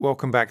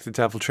Welcome back to the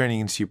TEFL Training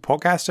Institute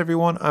podcast,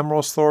 everyone. I'm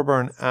Ross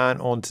Thorburn, and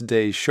on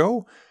today's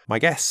show, my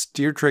guest,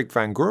 Deirdre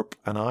Van Gorp,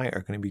 and I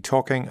are going to be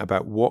talking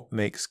about what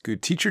makes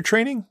good teacher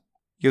training.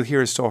 You'll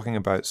hear us talking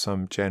about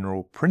some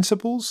general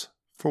principles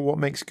for what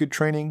makes good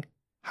training,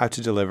 how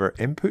to deliver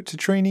input to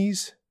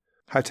trainees,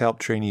 how to help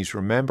trainees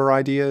remember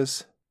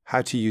ideas,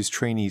 how to use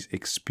trainees'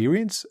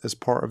 experience as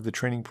part of the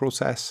training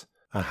process,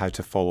 and how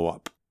to follow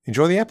up.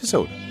 Enjoy the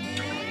episode.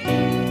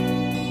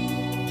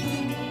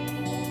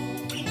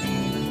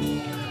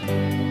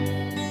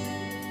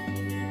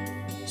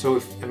 So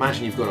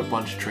imagine you've got a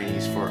bunch of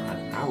trainees for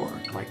an hour.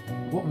 Like,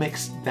 what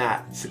makes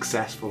that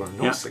successful or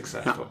not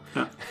successful?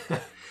 Yeah.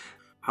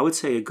 I would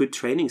say a good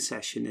training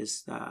session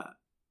is that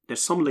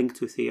there's some link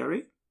to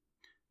theory,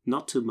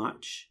 not too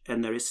much,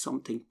 and there is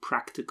something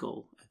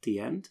practical at the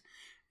end.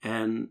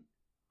 And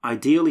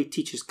ideally,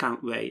 teachers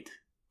can't wait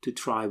to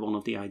try one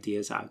of the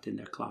ideas out in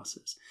their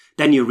classes.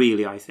 Then you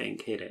really, I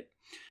think, hit it.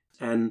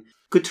 And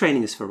good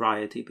training is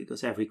variety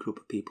because every group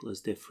of people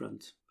is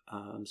different.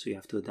 So you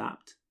have to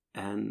adapt.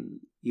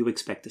 And you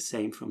expect the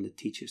same from the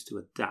teachers to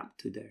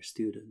adapt to their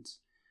students.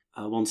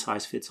 One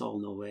size fits all,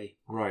 no way.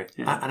 Right.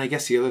 Yeah. And I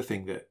guess the other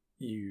thing that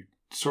you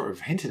sort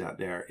of hinted at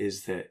there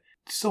is that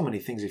so many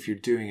things, if you're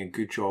doing a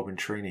good job in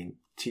training,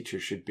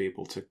 teachers should be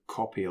able to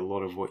copy a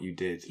lot of what you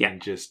did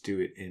and just do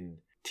it in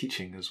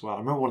teaching as well. I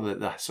remember one of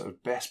the sort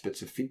of best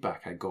bits of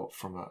feedback I got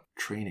from a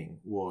training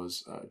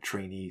was a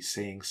trainee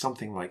saying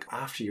something like,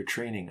 after your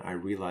training, I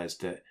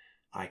realized that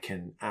I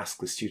can ask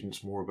the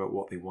students more about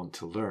what they want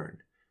to learn.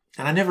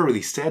 And I never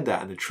really said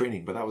that in the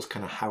training, but that was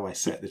kind of how I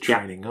set the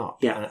training up.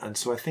 Yeah. And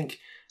so I think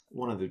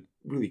one of the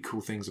really cool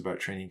things about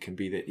training can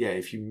be that,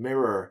 if you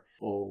mirror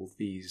all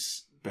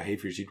these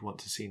behaviors you'd want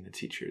to see in the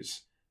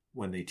teachers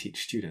when they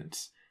teach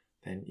students,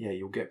 then,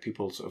 you'll get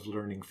people sort of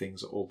learning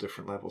things at all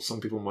different levels.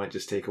 Some people might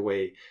just take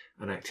away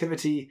an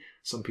activity.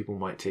 Some people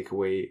might take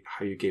away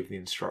how you gave the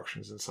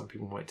instructions. And some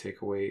people might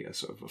take away a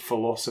sort of a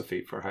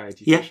philosophy for how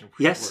education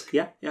works.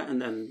 Yeah.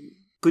 And then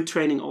good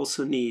training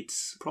also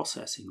needs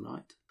processing,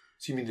 right?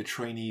 So you mean the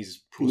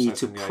trainees need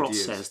to the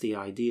process ideas? the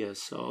ideas.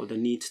 So there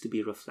needs to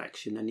be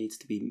reflection. There needs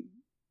to be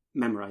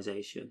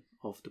memorization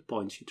of the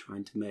points you're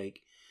trying to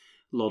make.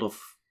 A lot of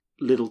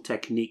little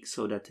techniques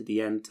so that at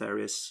the end there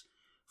is,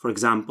 for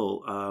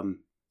example,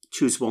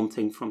 choose one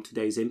thing from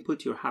today's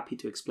input you're happy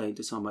to explain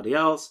to somebody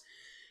else.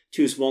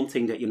 Choose one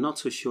thing that you're not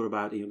so sure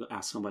about and you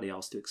ask somebody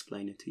else to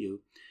explain it to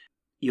you.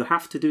 You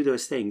have to do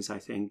those things, I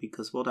think,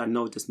 because what I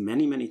noticed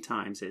many, many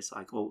times is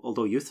like,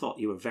 although you thought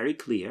you were very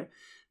clear,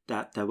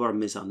 that there were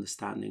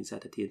misunderstandings,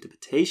 that the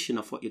interpretation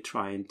of what you're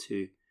trying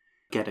to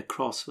get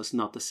across was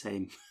not the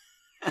same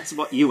as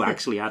what you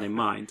actually had in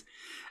mind.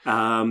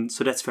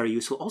 So that's very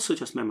useful. Also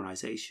just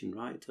memorization,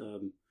 right?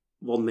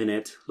 1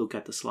 minute, look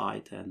at the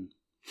slide and...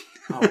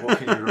 what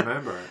can you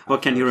remember?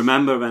 What can you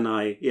remember when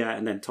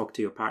and then talk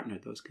to your partner,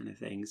 those kind of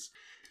things.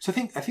 So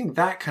I think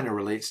that kind of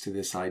relates to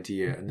this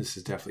idea, and this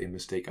is definitely a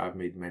mistake I've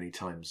made many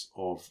times,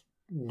 of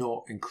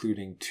not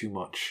including too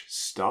much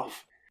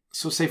stuff.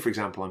 So say, for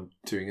example, I'm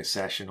doing a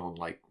session on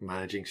like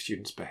managing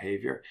students'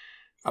 behavior.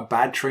 A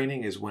bad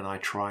training is when I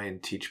try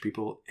and teach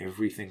people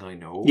everything I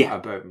know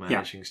about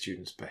managing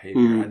students'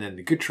 behavior. Mm-hmm. And then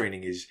the good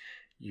training is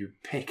you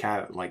pick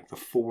out like the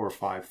 4 or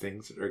 5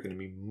 things that are going to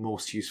be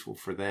most useful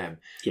for them.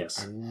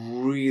 Yes.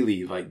 And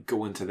really like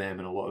go into them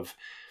in a lot of,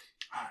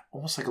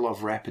 almost like a lot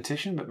of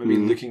repetition, but maybe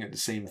looking at the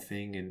same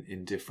thing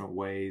in different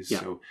ways. Yeah.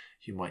 So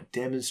you might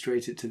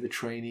demonstrate it to the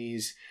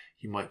trainees.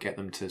 You might get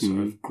them to sort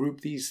of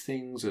group these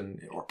things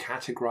or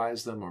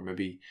categorize them, or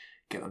maybe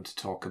get them to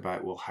talk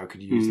about, well, how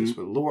could you use this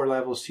with lower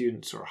level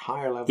students or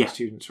higher level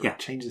students, or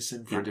change this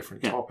in for a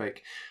different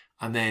topic,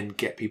 and then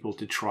get people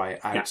to try it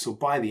out. Yeah. So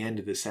by the end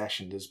of the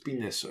session, there's been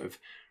this sort of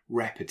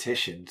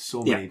repetition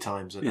so many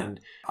times.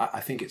 And I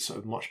think it's sort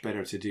of much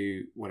better to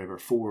do 4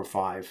 or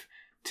 5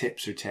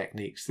 tips or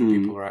techniques that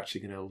people are actually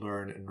going to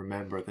learn and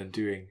remember than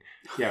doing,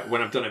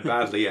 when I've done it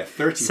badly,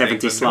 30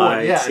 70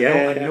 slides.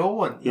 No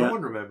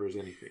one remembers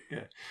anything.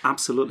 Yeah.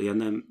 Absolutely. And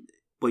then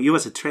what you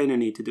as a trainer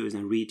need to do is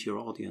then read your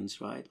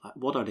audience, right? Like,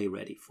 what are they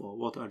ready for?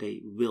 What are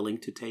they willing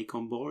to take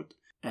on board?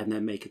 And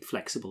then make it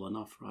flexible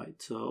enough, right?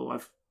 So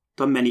I've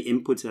done many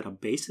inputs that are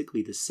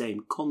basically the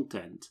same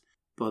content,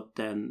 but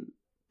then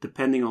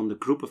depending on the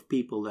group of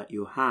people that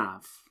you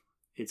have,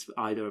 it's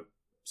either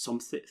some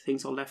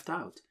things are left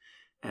out.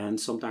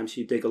 And sometimes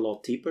you dig a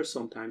lot deeper,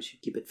 sometimes you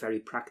keep it very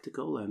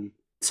practical, and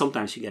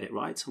sometimes you get it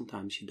right,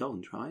 sometimes you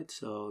don't, right?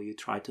 So you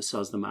try to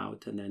suss them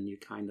out, and then you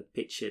kind of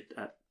pitch it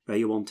at where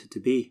you want it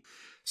to be.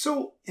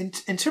 So in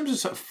terms of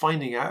sort of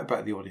finding out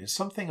about the audience,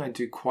 something I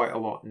do quite a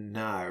lot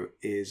now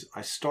is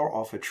I start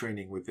off a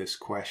training with this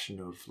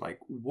question of like,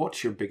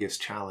 what's your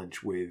biggest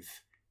challenge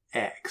with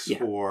X?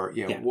 Yeah. Or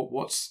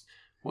what's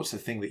the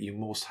thing that you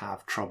most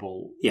have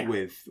trouble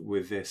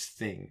with this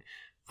thing?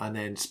 And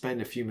then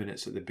spend a few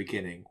minutes at the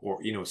beginning,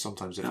 or,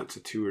 sometimes if it's a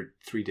 2 or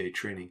 3 day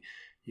training,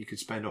 you could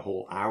spend a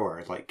whole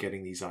hour like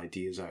getting these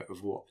ideas out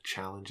of what the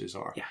challenges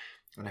are. Yeah.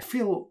 And I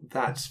feel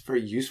that's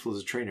very useful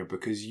as a trainer,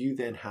 because you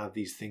then have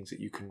these things that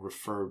you can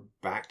refer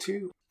back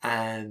to.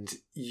 and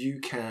you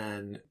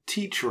can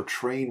teach or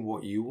train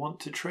what you want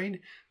to train,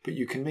 but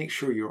you can make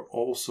sure you're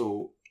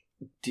also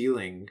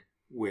dealing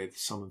with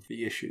some of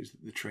the issues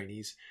that the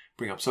trainees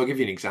bring up. So I'll give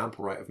you an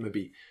example, right, of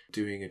maybe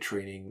doing a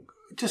training,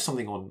 just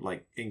something on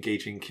like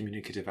engaging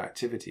communicative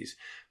activities.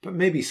 But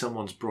maybe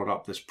someone's brought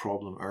up this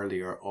problem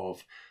earlier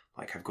of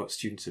like, I've got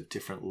students of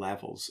different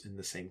levels in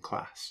the same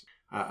class.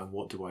 And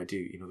what do I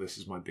do? This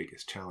is my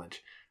biggest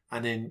challenge.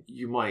 And then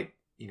you might,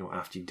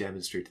 after you've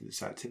demonstrated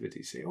this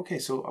activity, say, okay,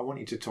 so I want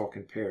you to talk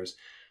in pairs.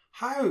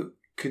 How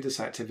could this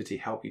activity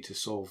help you to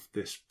solve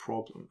this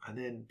problem? And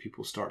then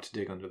people start to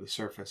dig under the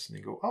surface and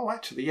they go, oh,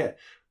 actually, yeah,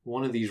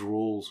 one of these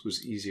roles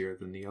was easier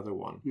than the other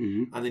one.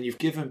 Mm-hmm. And then you've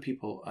given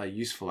people a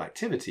useful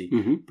activity,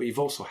 but you've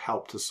also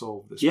helped to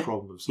solve this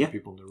problem of some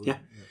people in the room. Yeah.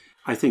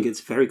 I think it's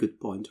a very good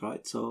point,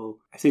 right? So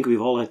I think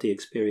we've all had the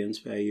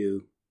experience where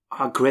you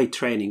are great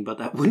training, but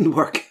that wouldn't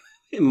work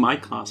in my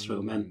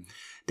classroom. And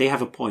they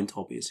have a point,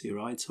 obviously,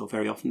 right? So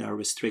very often there are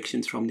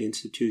restrictions from the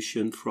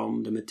institution,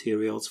 from the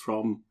materials,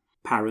 from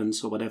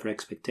parents or whatever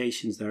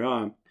expectations there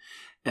are.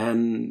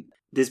 And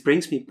this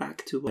brings me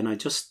back to when I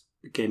just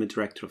became a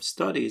director of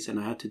studies and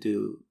I had to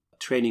do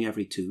training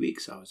every 2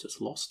 weeks. I was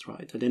just lost,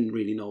 right? I didn't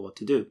really know what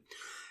to do.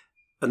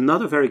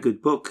 Another very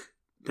good book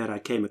that I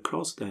came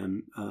across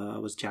then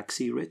was Jack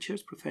C.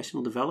 Richards'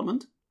 Professional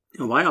Development.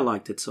 And why I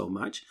liked it so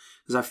much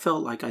is I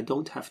felt like I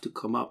don't have to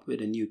come up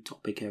with a new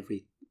topic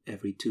every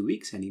 2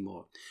 weeks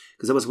anymore.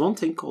 Because there was one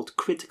thing called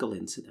critical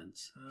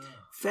incidents.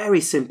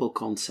 Very simple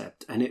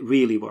concept, and it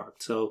really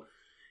worked. So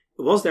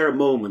was there a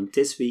moment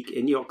this week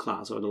in your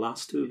class or the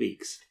last 2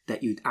 weeks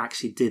that you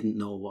actually didn't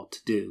know what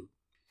to do?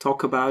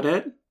 Talk about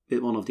it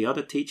with one of the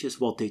other teachers.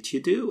 What did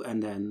you do?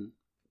 And then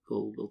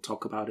we'll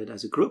talk about it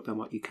as a group and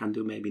what you can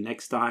do maybe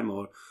next time,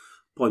 or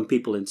point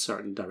people in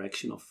certain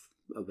direction of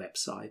a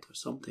website or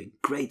something.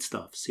 Great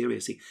stuff,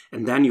 seriously.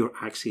 And then you're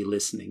actually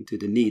listening to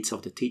the needs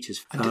of the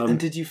teachers. And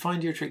did you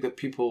find your trick that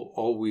people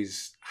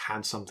always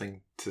had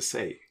something to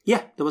say?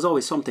 Yeah, there was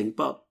always something,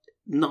 but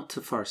not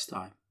the first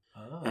time.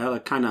 I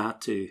kind of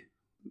had to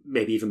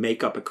maybe even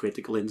make up a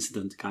critical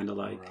incident, kind of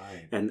like,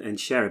 and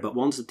share it. But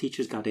once the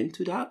teachers got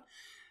into that,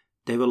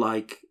 they were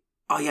like,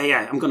 oh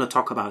yeah, I'm going to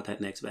talk about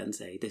that next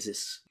Wednesday. This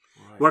is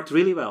worked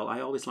really well. I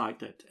always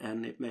liked it,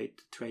 and it made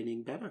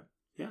training better.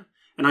 Yeah.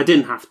 And I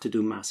didn't have to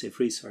do massive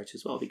research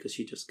as well, because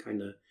you just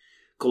kind of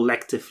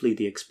collectively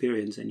the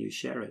experience and you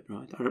share it,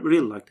 right? I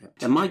really like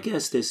that. And my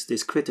guess,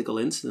 this critical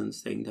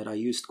incidents thing that I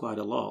used quite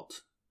a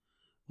lot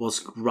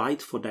was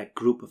right for that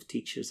group of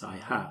teachers I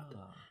had.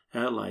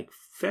 Like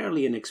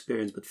fairly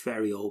inexperienced, but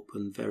very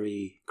open,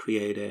 very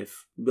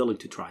creative, willing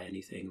to try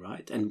anything,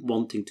 right? And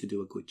wanting to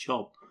do a good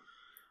job.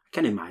 I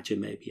can imagine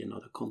maybe in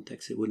other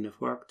contexts it wouldn't have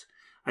worked.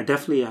 I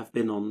definitely have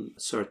been on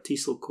Cert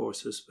TESOL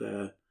courses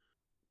where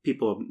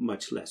people are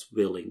much less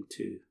willing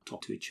to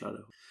talk to each other.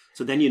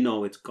 So then you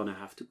know it's going to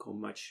have to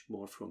come much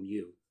more from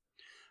you.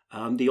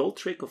 The old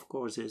trick, of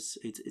course, is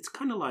it's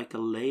kind of like a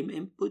lame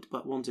input,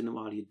 but once in a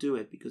while you do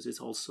it because it's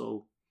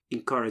also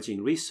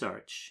encouraging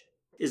research.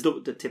 It's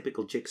the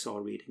typical jigsaw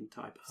reading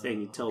type of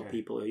thing. You tell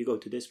people, you go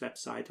to this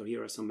website, or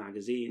here are some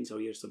magazines, or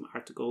here's some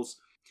articles.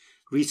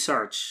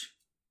 Research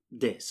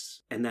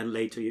this. And then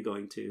later you're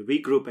going to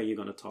regroup and you're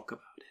going to talk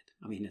about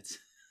it. I mean, it's...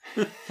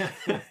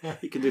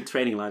 you can do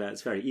training like that.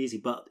 It's very easy,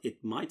 but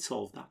it might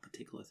solve that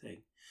particular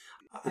thing.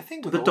 I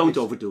think, but don't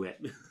overdo it.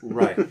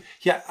 Right?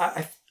 Yeah,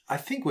 I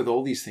think with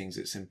all these things,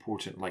 it's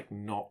important, like,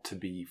 not to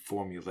be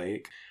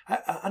formulaic.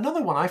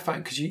 Another one I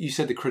found, because you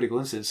said the critical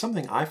incident,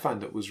 something I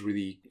found that was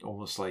really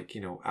almost like,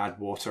 add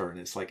water and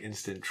it's like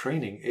instant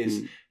training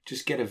is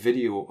just get a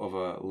video of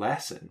a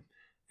lesson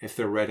if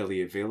they're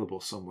readily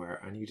available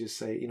somewhere, and you just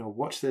say,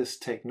 watch this,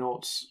 take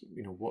notes,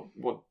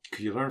 what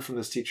could you learn from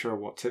this teacher?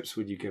 What tips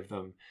would you give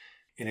them?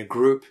 In a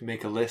group,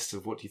 make a list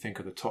of what do you think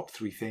are the top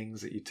 3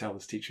 things that you tell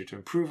this teacher to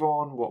improve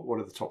on. What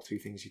are the top 3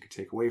 things you could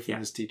take away from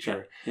this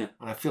teacher? Yeah.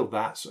 And I feel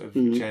that sort of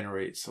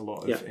generates a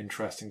lot of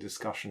interesting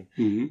discussion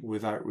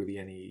without really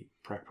any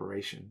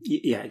preparation.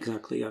 Yeah,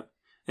 exactly. Yeah.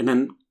 And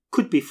then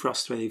could be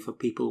frustrating for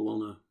people who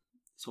want to,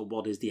 so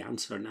what is the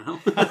answer now?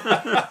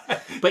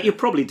 But you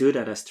probably do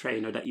that as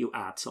trainer, that you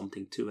add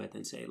something to it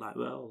and say like,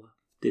 well,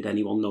 did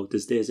anyone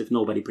notice this? If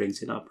nobody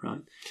brings it up,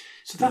 right?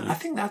 So I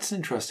think that's an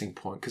interesting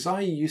point, because I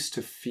used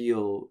to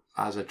feel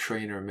as a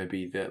trainer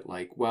maybe that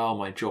like, well,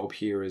 my job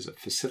here is a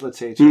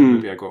facilitator.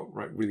 Maybe I got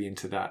really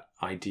into that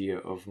idea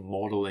of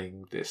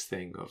modeling this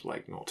thing of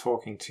like not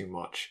talking too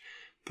much.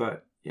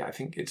 But yeah, I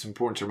think it's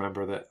important to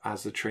remember that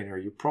as the trainer,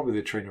 you're probably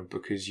the trainer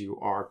because you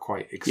are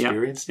quite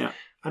experienced. Yeah.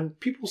 And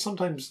people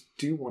sometimes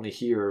do want to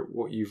hear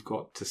what you've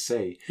got to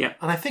say. Yeah.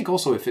 And I think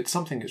also if it's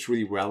something that's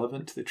really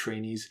relevant to the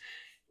trainees,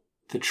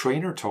 the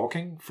trainer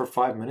talking for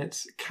 5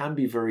 minutes can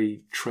be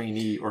very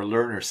trainee or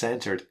learner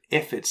centered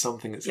if it's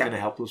something that's going to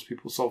help those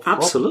people solve the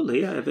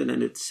Absolutely, problem. Yeah.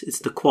 And it's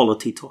the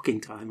quality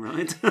talking time,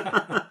 right?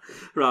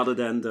 Rather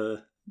than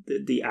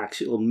the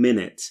actual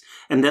minutes.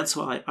 And that's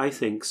why I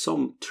think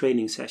some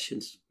training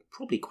sessions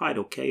probably quite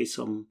okay,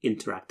 some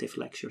interactive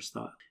lecture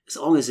style. As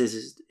long as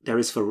there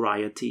is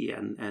variety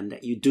and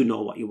that you do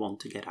know what you want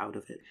to get out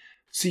of it.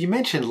 So you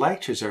mentioned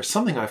lectures there.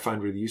 Something I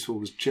found really useful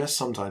was just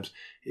sometimes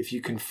if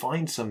you can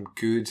find some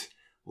good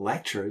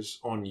lectures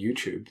on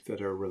YouTube that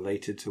are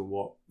related to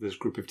what this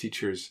group of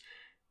teachers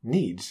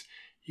needs,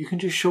 you can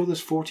just show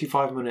this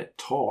 45-minute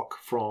talk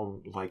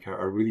from like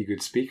a really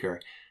good speaker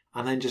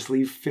and then just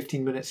leave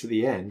 15 minutes at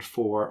the end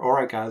for, all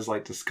right, guys,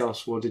 like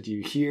discuss what did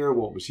you hear,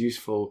 what was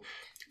useful,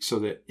 so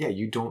that,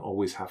 you don't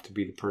always have to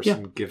be the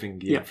person giving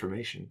the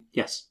information.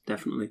 Yes,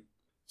 definitely.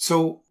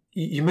 So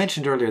you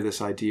mentioned earlier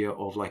this idea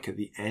of like at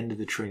the end of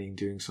the training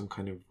doing some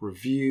kind of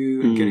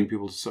review and getting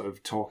people to sort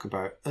of talk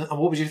about. And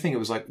what was your thing? It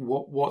was like,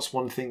 what's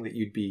one thing that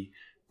you'd be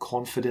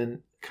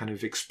confident kind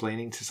of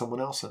explaining to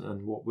someone else,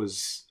 and what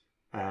was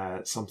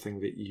something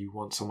that you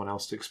want someone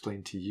else to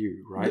explain to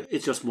you, right?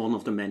 It's just one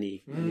of the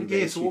many.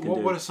 So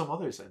what are some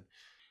others then?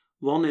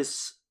 One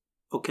is,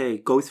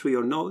 go through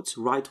your notes,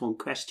 write one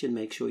question,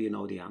 make sure you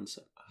know the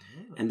answer.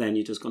 And then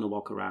you're just going to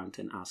walk around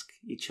and ask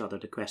each other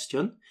the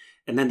question.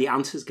 And then the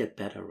answers get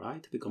better,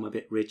 right? Become a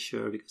bit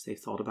richer because they've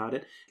thought about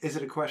it. Is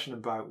it a question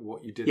about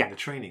what you did in the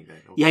training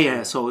then?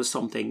 Yeah. So it's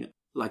something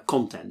like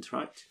content,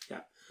 right?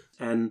 Yeah.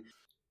 And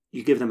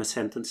you give them a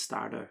sentence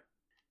starter.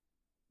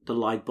 The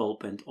light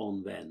bulb went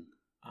on when?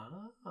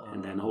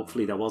 And then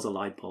hopefully there was a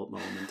light bulb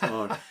moment.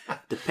 Or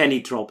the penny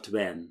dropped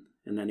when?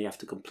 And then you have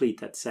to complete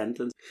that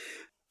sentence.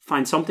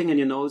 Find something in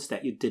your notes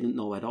that you didn't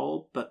know at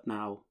all, but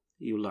now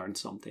you learned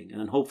something, and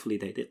then hopefully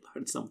they did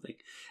learn something,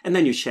 and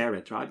then you share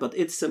it, right? But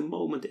it's a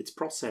moment, it's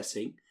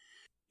processing.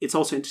 It's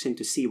also interesting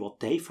to see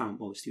what they found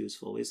most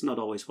useful. It's not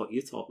always what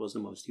you thought was the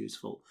most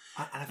useful.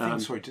 And I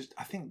think,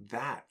 I think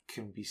that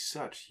can be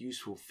such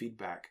useful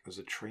feedback as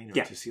a trainer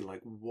to see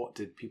like what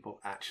did people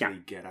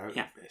actually get out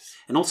of this.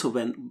 And also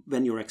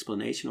when your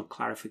explanation or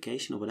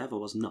clarification or whatever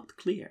was not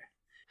clear.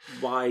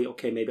 Why,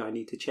 maybe I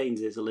need to change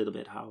this a little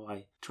bit, how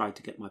I try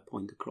to get my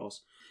point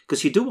across.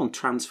 Because you do want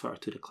transfer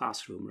to the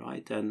classroom,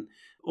 right? And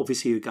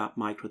obviously you got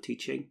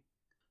micro-teaching.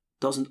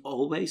 Doesn't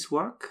always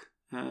work.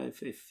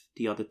 If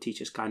the other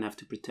teachers kind of have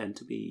to pretend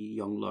to be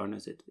young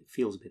learners, it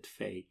feels a bit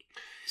fake.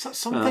 So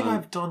something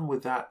I've done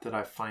with that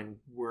I find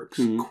works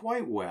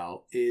quite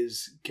well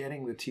is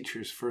getting the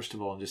teachers, first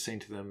of all, and just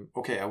saying to them,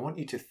 I want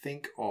you to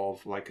think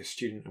of like a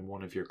student in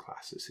one of your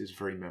classes who's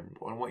very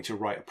memorable. I want you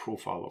to write a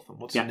profile of them.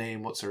 What's their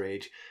name? What's their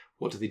age?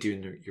 What do they do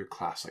in your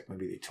class? Like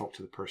maybe they talk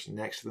to the person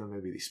next to them.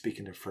 Maybe they speak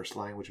in their first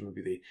language.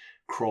 Maybe they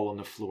crawl on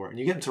the floor. And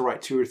you get them to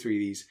write 2 or 3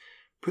 of these,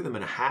 put them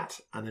in a hat,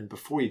 and then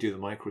before you do the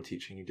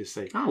micro-teaching, you just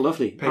say, oh,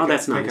 lovely.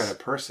 That's nice. Pick out a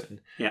person.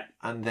 Yeah.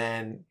 And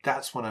then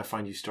that's when I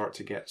find you start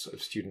to get sort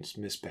of students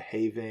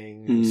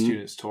misbehaving, and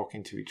students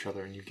talking to each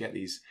other, and you get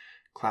these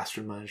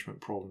classroom management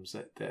problems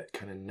that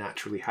kind of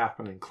naturally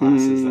happen in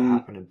classes that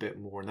happen a bit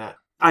more than that.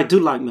 I do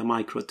like my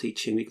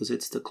micro-teaching because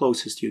it's the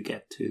closest you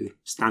get to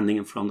standing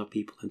in front of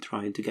people and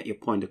trying to get your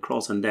point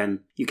across, and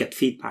then you get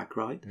feedback,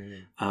 right?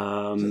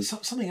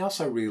 Something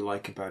else I really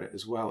like about it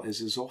as well is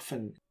there's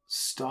often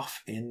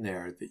stuff in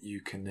there that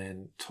you can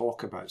then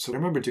talk about. So I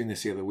remember doing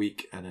this the other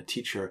week, and a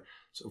teacher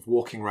sort of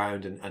walking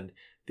around and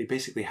they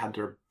basically had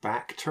their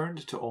back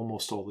turned to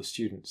almost all the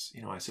students.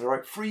 I said, all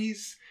right,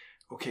 freeze.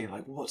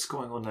 Like what's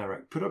going on now,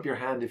 right? Put up your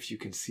hand if you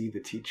can see the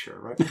teacher,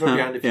 right? Put up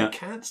your hand if you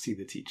can't see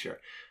the teacher.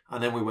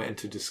 And then we went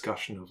into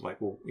discussion of like,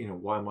 well,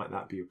 why might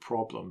that be a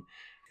problem?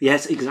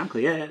 Yes,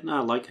 exactly. Yeah, no,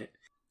 I like it.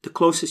 The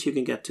closest you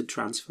can get to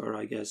transfer,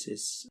 I guess,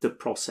 is the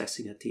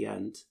processing at the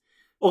end.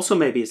 Also,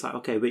 maybe it's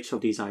like, which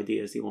of these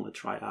ideas do you want to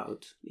try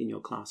out in your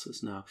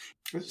classes now?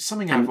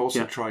 Something I've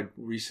also tried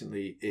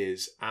recently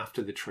is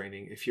after the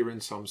training, if you're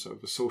in some sort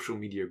of a social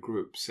media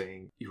group,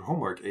 saying your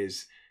homework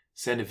is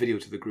send a video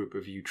to the group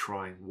of you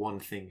trying one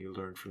thing you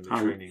learned from the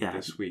training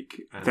this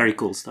week. And very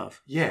cool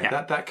stuff.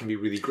 That can be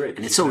really great.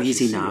 And it's so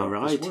easy now,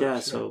 right?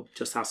 So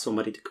just ask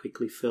somebody to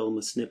quickly film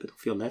a snippet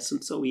of your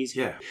lesson. So easy.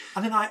 Yeah.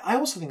 And then I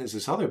also think there's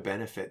this other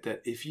benefit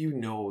that if you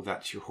know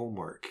that's your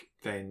homework,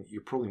 then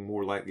you're probably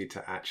more likely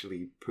to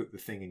actually put the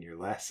thing in your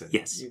lesson,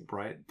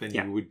 right? Than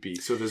you would be.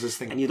 So there's this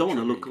thing. And you don't want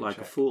to look like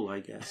a fool,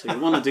 I guess. So you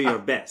want to do your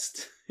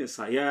best. It's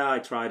like, I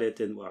tried it,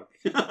 didn't work.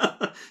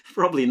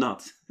 Probably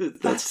not.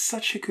 That's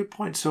such a good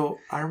point. So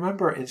I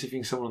remember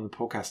interviewing someone on the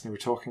podcast, and they were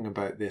talking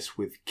about this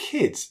with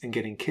kids and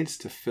getting kids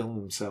to film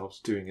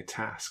themselves doing a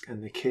task.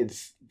 And the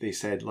kids, they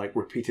said, like,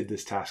 repeated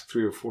this task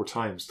 3 or 4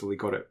 times till they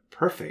got it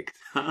perfect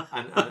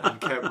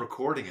and kept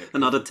recording it.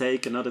 Another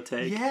take.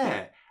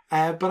 Yeah.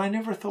 But I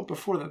never thought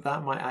before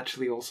that might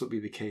actually also be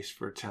the case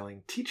for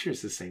telling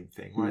teachers the same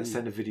thing, right?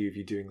 Send a video of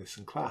you doing this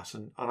in class.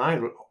 And I,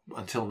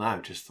 until now,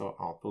 just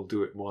thought, they'll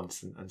do it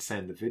once and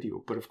send the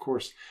video. But of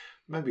course,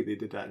 maybe they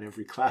did that in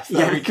every class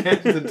that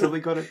weekend until they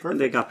got it perfect.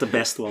 They got the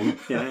best one.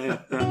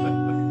 Yeah.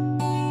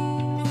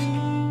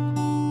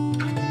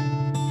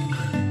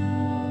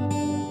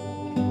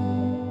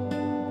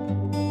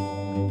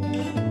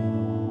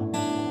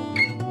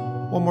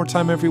 One more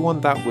time,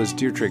 everyone. That was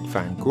Deirdre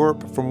Van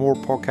Gorp. For more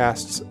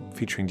podcasts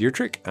featuring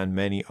Deirdre and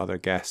many other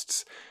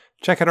guests,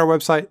 check out our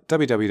website,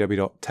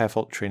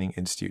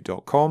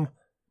 www.tefltraininginstitute.com.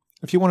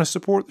 If you want to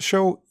support the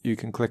show, you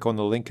can click on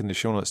the link in the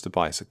show notes to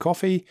buy us a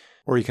coffee,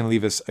 or you can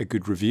leave us a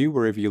good review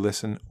wherever you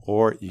listen,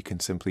 or you can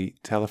simply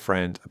tell a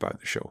friend about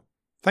the show.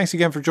 Thanks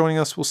again for joining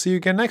us. We'll see you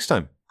again next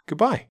time. Goodbye.